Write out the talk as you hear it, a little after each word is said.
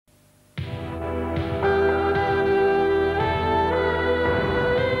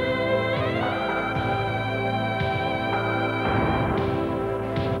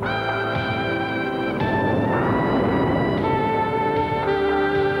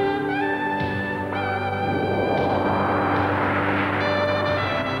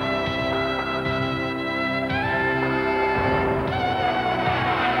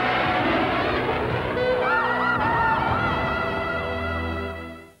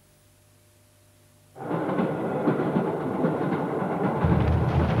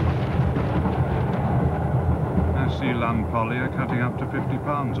Poly are cutting up to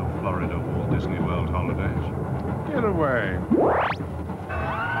 £50 off Florida Walt Disney World holidays. Get away.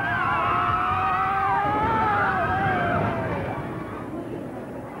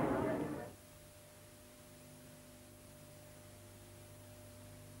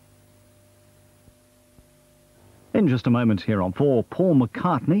 In just a moment here on 4, Paul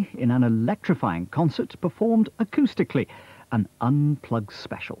McCartney, in an electrifying concert, performed acoustically, an Unplugged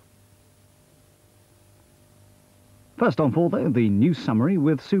Special. First on 4, though, the news summary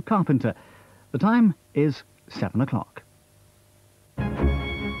with Sue Carpenter. The time is 7 o'clock.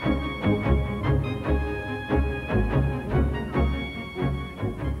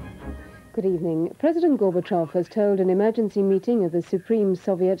 Good evening. President Gorbachev has told an emergency meeting of the Supreme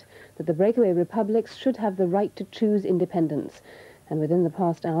Soviet that the breakaway republics should have the right to choose independence. And within the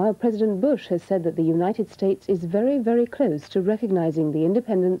past hour, President Bush has said that the United States is very, very close to recognizing the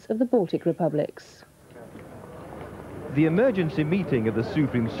independence of the Baltic republics. The emergency meeting of the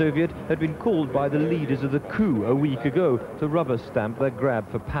Supreme Soviet had been called by the leaders of the coup a week ago to rubber stamp their grab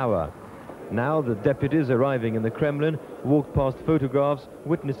for power. Now the deputies arriving in the Kremlin walked past photographs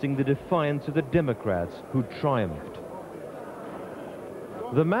witnessing the defiance of the Democrats who triumphed.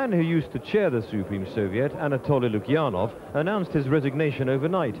 The man who used to chair the Supreme Soviet, Anatoly Lukyanov, announced his resignation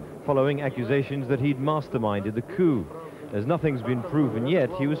overnight following accusations that he'd masterminded the coup. As nothing's been proven yet,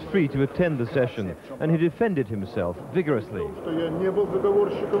 he was free to attend the session, and he defended himself vigorously.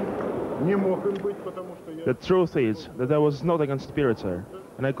 The truth is that I was not a conspirator,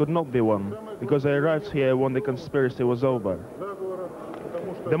 and I could not be one, because I arrived here when the conspiracy was over.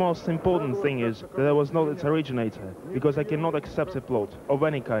 The most important thing is that I was not its originator, because I cannot accept a plot of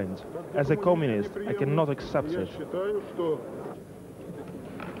any kind. As a communist, I cannot accept it.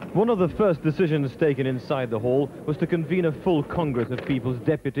 One of the first decisions taken inside the hall was to convene a full Congress of People's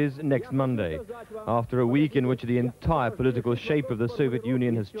Deputies next Monday. After a week in which the entire political shape of the Soviet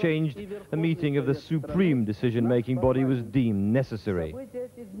Union has changed, a meeting of the supreme decision-making body was deemed necessary.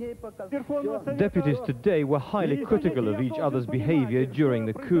 Deputies today were highly critical of each other's behavior during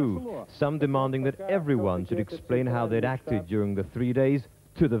the coup, some demanding that everyone should explain how they'd acted during the 3 days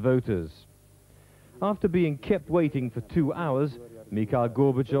to the voters. After being kept waiting for 2 hours, Mikhail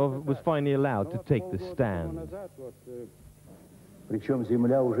Gorbachev was finally allowed to take the stand.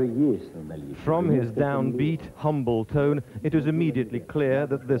 From his downbeat, humble tone, it was immediately clear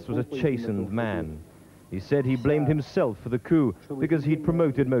that this was a chastened man. He said he blamed himself for the coup because he'd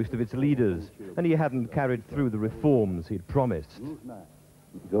promoted most of its leaders, and he hadn't carried through the reforms he'd promised.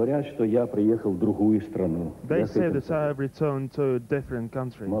 They say that I have returned to a different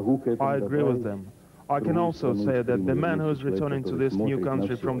country. I agree with them. I can also say that the man who is returning to this new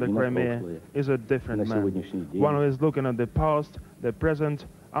country from the Crimea is a different man. One who is looking at the past, the present,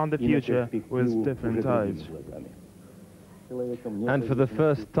 and the future with different eyes. And for the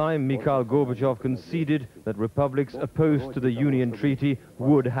first time, Mikhail Gorbachev conceded that republics opposed to the Union Treaty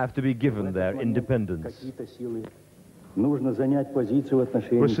would have to be given their independence.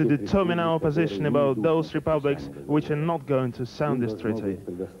 We should determine our position about those republics which are not going to sign this treaty.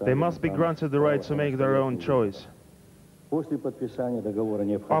 They must be granted the right to make their own choice. After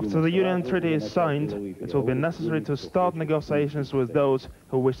the Union Treaty is signed, it will be necessary to start negotiations with those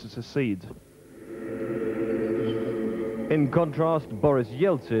who wish to secede. In contrast, Boris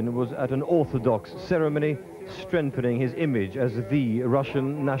Yeltsin was at an orthodox ceremony, strengthening his image as the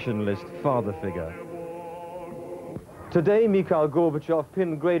Russian nationalist father figure. Today, Mikhail Gorbachev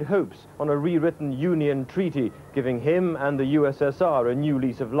pinned great hopes on a rewritten Union Treaty, giving him and the USSR a new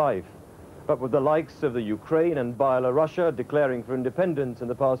lease of life. But with the likes of the Ukraine and Belarus declaring for independence in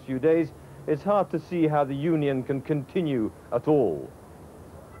the past few days, it's hard to see how the Union can continue at all.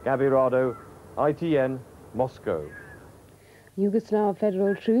 Gabby Rado, ITN, Moscow. Yugoslav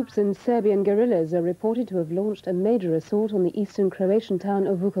federal troops and Serbian guerrillas are reported to have launched a major assault on the eastern Croatian town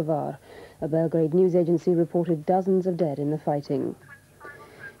of Vukovar. A Belgrade news agency reported dozens of dead in the fighting.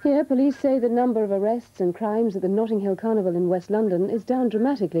 Here, police say the number of arrests and crimes at the Notting Hill Carnival in West London is down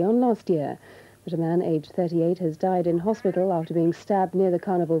dramatically on last year. But a man aged 38 has died in hospital after being stabbed near the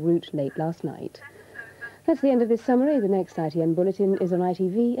carnival route late last night. That's the end of this summary. The next ITN bulletin is on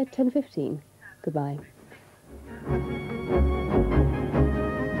ITV at 10:15. Goodbye.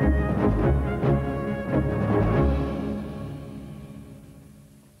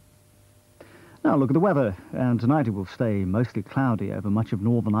 Now look at the weather, and tonight it will stay mostly cloudy over much of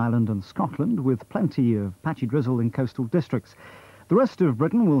Northern Ireland and Scotland, with plenty of patchy drizzle in coastal districts. The rest of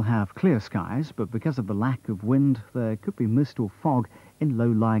Britain will have clear skies, but because of the lack of wind, there could be mist or fog in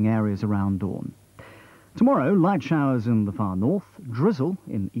low-lying areas around dawn. Tomorrow, light showers in the far north, drizzle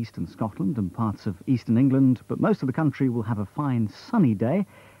in eastern Scotland and parts of eastern England, but most of the country will have a fine sunny day,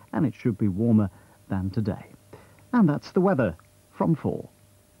 and it should be warmer than today. And that's the weather from 4.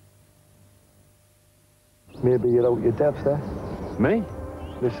 Maybe you're out your depth there. Me?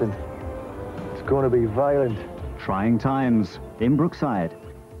 Listen, it's going to be violent. Trying times in Brookside.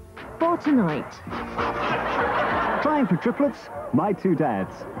 For tonight. Trying for triplets, my 2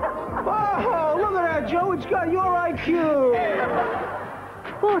 dads. Oh, look at that, Joe. It's got your IQ.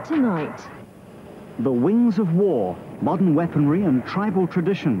 For tonight. The wings of war, modern weaponry and tribal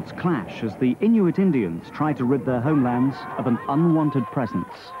traditions clash as the Inuit Indians try to rid their homelands of an unwanted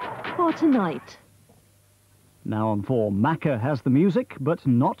presence. For tonight. Now on 4, Macca has the music, but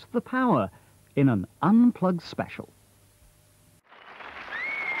not the power, in an Unplugged Special.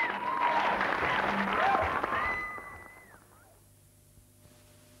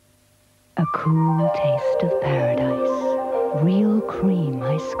 A cool taste of paradise. Real cream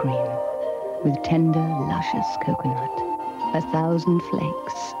ice cream. With tender, luscious coconut. 1,000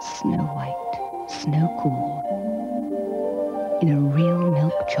 flakes, snow white, snow cool. In a real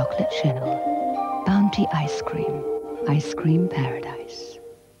milk chocolate shell. Bounty ice cream paradise.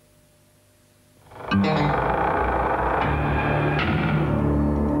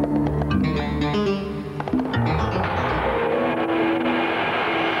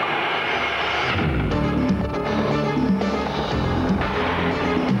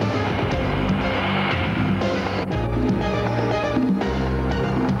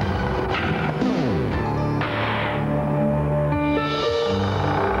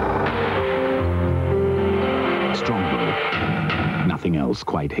 Strongbow. Nothing else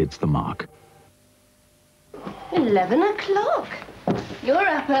quite hits the mark. 11 o'clock. You're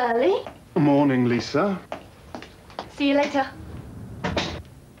up early. Morning, Lisa. See you later.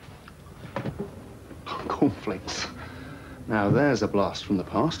 Cornflakes. Now, there's a blast from the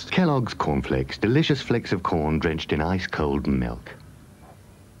past. Kellogg's cornflakes, delicious flakes of corn drenched in ice-cold milk.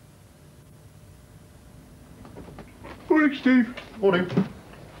 Morning, Steve. Morning.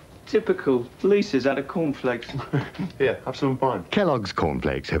 Typical. Lisa's had a cornflakes. Here, have some of mine. Kellogg's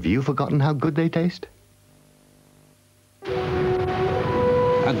cornflakes. Have you forgotten how good they taste?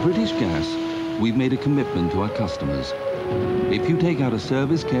 At British Gas, we've made a commitment to our customers. If you take out a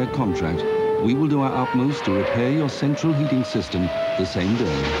service care contract, we will do our utmost to repair your central heating system the same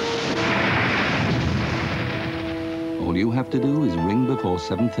day. All you have to do is ring before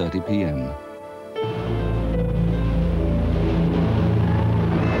 7:30 p.m.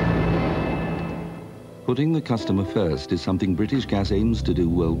 Putting the customer first is something British Gas aims to do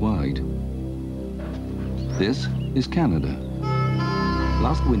worldwide. This is Canada.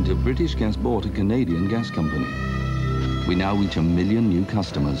 Last winter, British Gas bought a Canadian gas company. We now reach 1 million new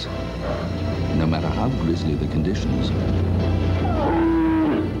customers, no matter how grisly the conditions.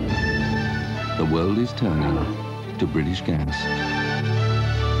 The world is turning to British Gas.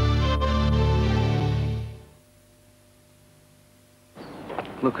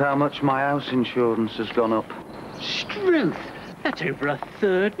 Look how much my house insurance has gone up. Struth! That's over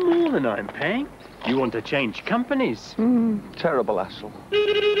 1/3 more than I'm paying. You want to change companies? Terrible hassle.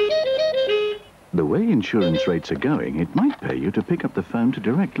 The way insurance rates are going, it might pay you to pick up the phone to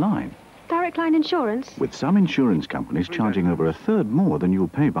Direct Line. Direct Line Insurance? With some insurance companies charging over 1/3 more than you'll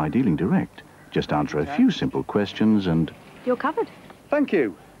pay by dealing direct. Just answer a few simple questions and... You're covered. Thank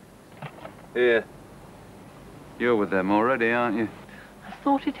you. Here. You're with them already, aren't you? I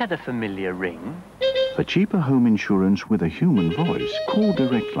thought it had a familiar ring. For cheaper home insurance with a human voice, call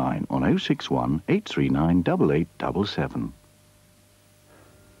Direct Line on 061 839 8877.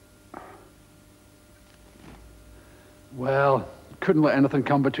 Well, couldn't let anything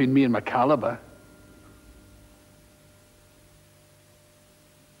come between me and my Kaliber.